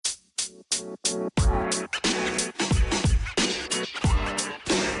What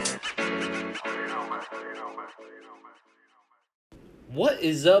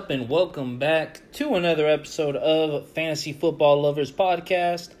is up, and welcome back to another episode of Fantasy Football Lovers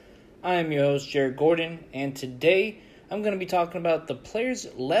Podcast. I am your host, Jared Gordon, and today I'm going to be talking about the players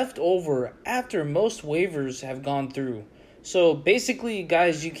left over after most waivers have gone through. So basically,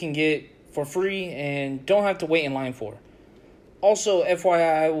 guys you can get for free and don't have to wait in line for. Also,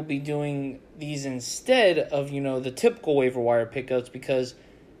 FYI, I will be doing these instead of, the typical waiver wire pickups because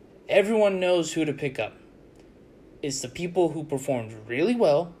everyone knows who to pick up. It's the people who performed really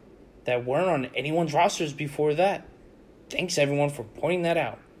well that weren't on anyone's rosters before that. Thanks, everyone, for pointing that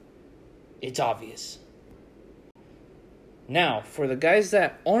out. It's obvious. Now, for the guys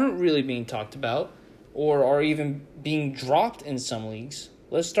that aren't really being talked about or are even being dropped in some leagues,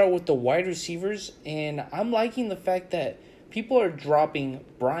 let's start with the wide receivers. And I'm liking the fact that people are dropping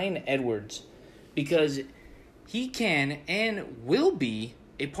Bryan Edwards because he can and will be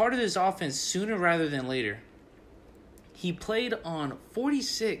a part of this offense sooner rather than later. He played on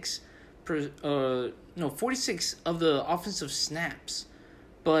 46 of the offensive snaps.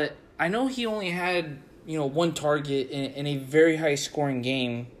 But I know he only had, one target in a very high scoring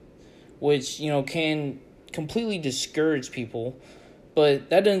game, which, can completely discourage people. But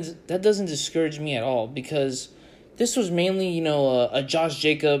that doesn't discourage me at all because this was mainly, a Josh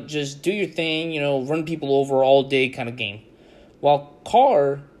Jacob, just do your thing, run people over all day kind of game. While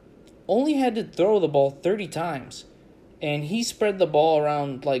Carr only had to throw the ball 30 times. And he spread the ball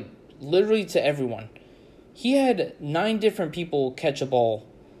around, literally to everyone. He had 9 different people catch a ball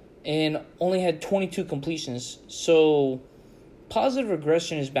and only had 22 completions. So, positive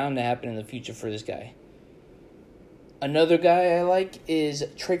regression is bound to happen in the future for this guy. Another guy I like is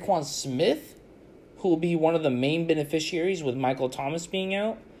Tre'Quan Smith, who will be one of the main beneficiaries with Michael Thomas being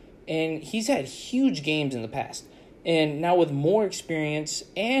out. And he's had huge games in the past. And now with more experience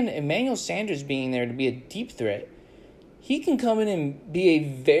and Emmanuel Sanders being there to be a deep threat, he can come in and be a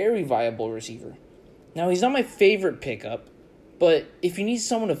very viable receiver. Now, he's not my favorite pickup, but if you need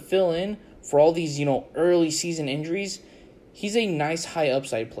someone to fill in for all these, early season injuries, he's a nice high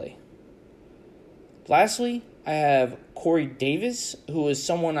upside play. Lastly, I have Corey Davis, who is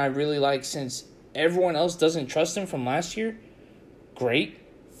someone I really like since everyone else doesn't trust him from last year. Great.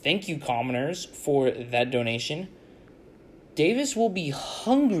 Thank you, commoners, for that donation. Davis will be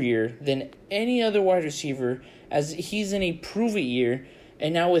hungrier than any other wide receiver as he's in a prove-it year,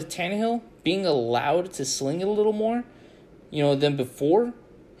 and now with Tannehill being allowed to sling it a little more, than before,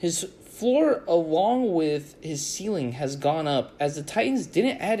 his floor along with his ceiling has gone up as the Titans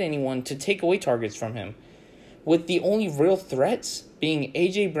didn't add anyone to take away targets from him, with the only real threats being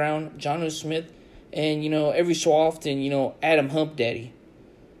A.J. Brown, Jonnu Smith, and, every so often, Adam Hump Daddy.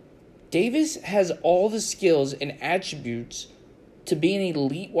 Davis has all the skills and attributes to be an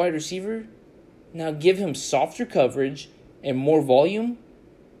elite wide receiver. Now give him softer coverage and more volume.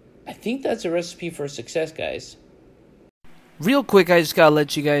 I think that's a recipe for success, guys. Real quick, I just gotta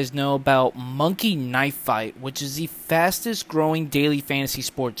let you guys know about Monkey Knife Fight, which is the fastest growing daily fantasy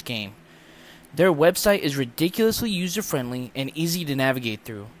sports game. Their website is ridiculously user-friendly and easy to navigate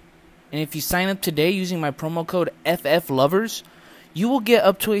through. And if you sign up today using my promo code FFLovers, you will get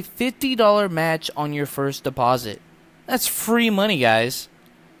up to a $50 match on your first deposit. That's free money, guys.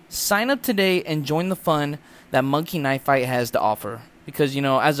 Sign up today and join the fun that Monkey Knife Fight has to offer. Because,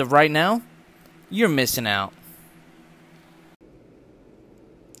 as of right now, you're missing out.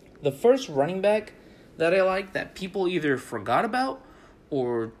 The first running back that I like that people either forgot about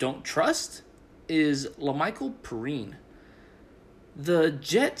or don't trust is La'Mical Perine. The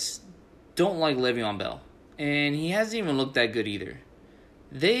Jets don't like Le'Veon Bell, and he hasn't even looked that good either.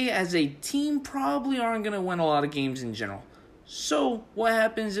 They, as a team, probably aren't going to win a lot of games in general. So, what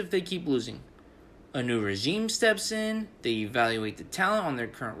happens if they keep losing? A new regime steps in, they evaluate the talent on their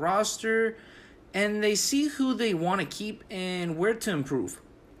current roster, and they see who they want to keep and where to improve.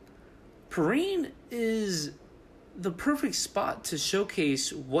 Perine is the perfect spot to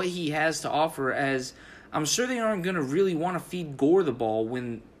showcase what he has to offer, as I'm sure they aren't going to really want to feed Gore the ball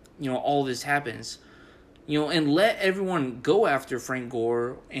when, all this happens. And let everyone go after Frank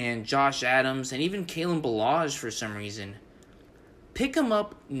Gore and Josh Adams and even Kalen Ballage for some reason. Pick him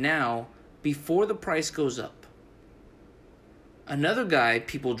up now before the price goes up. Another guy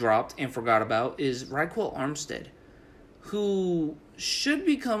people dropped and forgot about is Raquel Armstead, who should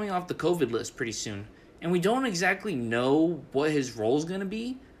be coming off the COVID list pretty soon. And we don't exactly know what his role is going to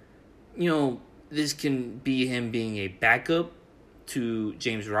be. This can be him being a backup to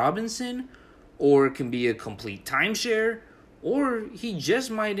James Robinson, or it can be a complete timeshare, or he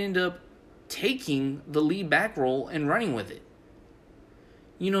just might end up taking the lead back role and running with it.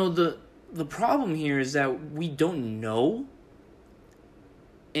 The problem here is that we don't know.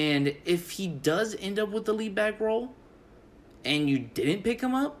 And if he does end up with the lead back role and you didn't pick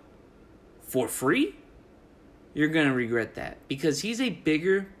him up for free, you're going to regret that. Because he's a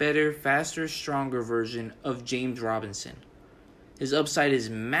bigger, better, faster, stronger version of James Robinson. His upside is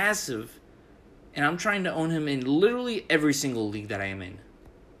massive. And I'm trying to own him in literally every single league that I am in.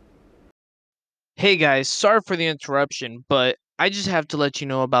 Hey guys, sorry for the interruption, but I just have to let you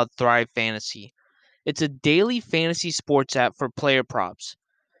know about Thrive Fantasy. It's a daily fantasy sports app for player props.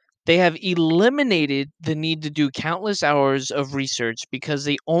 They have eliminated the need to do countless hours of research because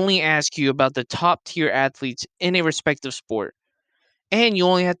they only ask you about the top tier athletes in a respective sport. And you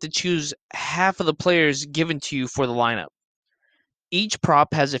only have to choose half of the players given to you for the lineup. Each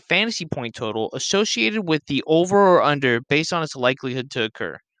prop has a fantasy point total associated with the over or under based on its likelihood to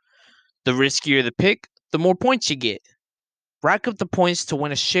occur. The riskier the pick, the more points you get. Rack up the points to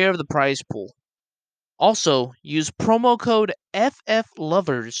win a share of the prize pool. Also, use promo code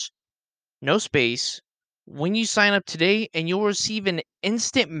FFLovers, no space, when you sign up today, and you'll receive an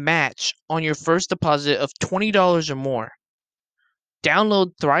instant match on your first deposit of $20 or more.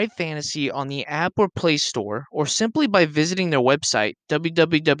 Download Thrive Fantasy on the App or Play Store, or simply by visiting their website,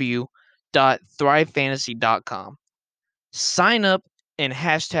 www.thrivefantasy.com. Sign up and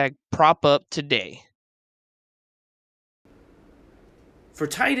hashtag prop up today. For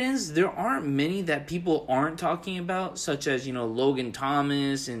tight ends, there aren't many that people aren't talking about, such as, Logan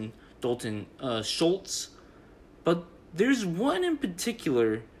Thomas and Dalton Schultz. But there's one in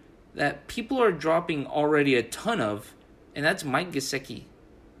particular that people are dropping already a ton of, and that's Mike Gesicki.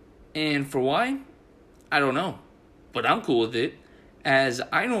 And for why? I don't know. But I'm cool with it, as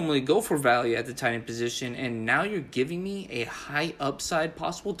I normally go for value at the tight end position, and now you're giving me a high upside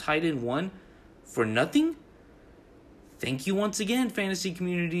possible tight end one for nothing? Thank you once again, fantasy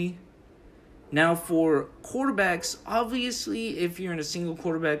community. Now for quarterbacks, obviously if you're in a single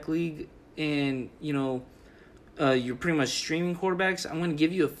quarterback league and, you're pretty much streaming quarterbacks, I'm going to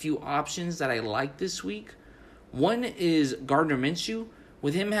give you a few options that I like this week. One is Gardner Minshew.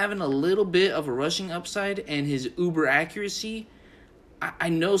 With him having a little bit of a rushing upside and his uber accuracy, I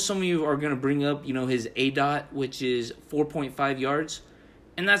know some of you are going to bring up, his ADOT, which is 4.5 yards.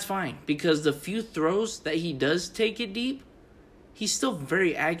 And that's fine, because the few throws that he does take it deep, he's still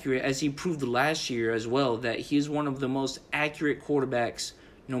very accurate, as he proved last year as well, that he is one of the most accurate quarterbacks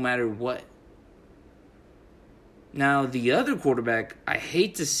no matter what. Now, the other quarterback I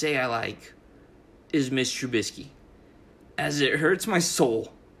hate to say I like is Mitch Trubisky, as it hurts my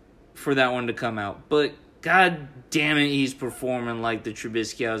soul for that one to come out. But god damn it, he's performing like the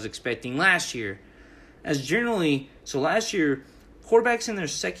Trubisky I was expecting last year. Last year, quarterbacks in their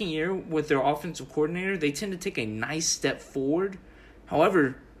second year with their offensive coordinator, they tend to take a nice step forward.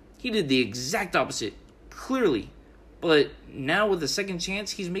 However, he did the exact opposite, clearly. But now with a second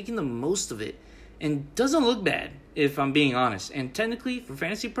chance, he's making the most of it. And doesn't look bad, if I'm being honest. And technically, for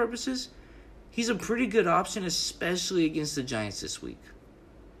fantasy purposes, he's a pretty good option, especially against the Giants this week.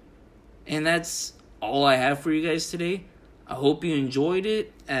 And that's all I have for you guys today. I hope you enjoyed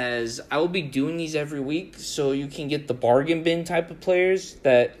it, as I will be doing these every week so you can get the bargain bin type of players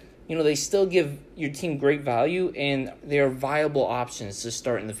that, they still give your team great value and they are viable options to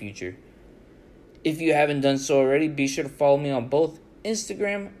start in the future. If you haven't done so already, be sure to follow me on both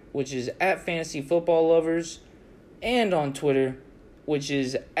Instagram, which is @FantasyFootballLovers, and on Twitter, which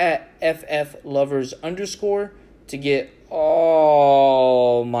is @FFLovers_, to get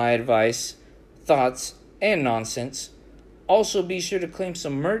all my advice, thoughts, and nonsense. Also, be sure to claim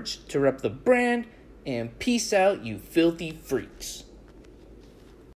some merch to rep the brand, and peace out, you filthy freaks.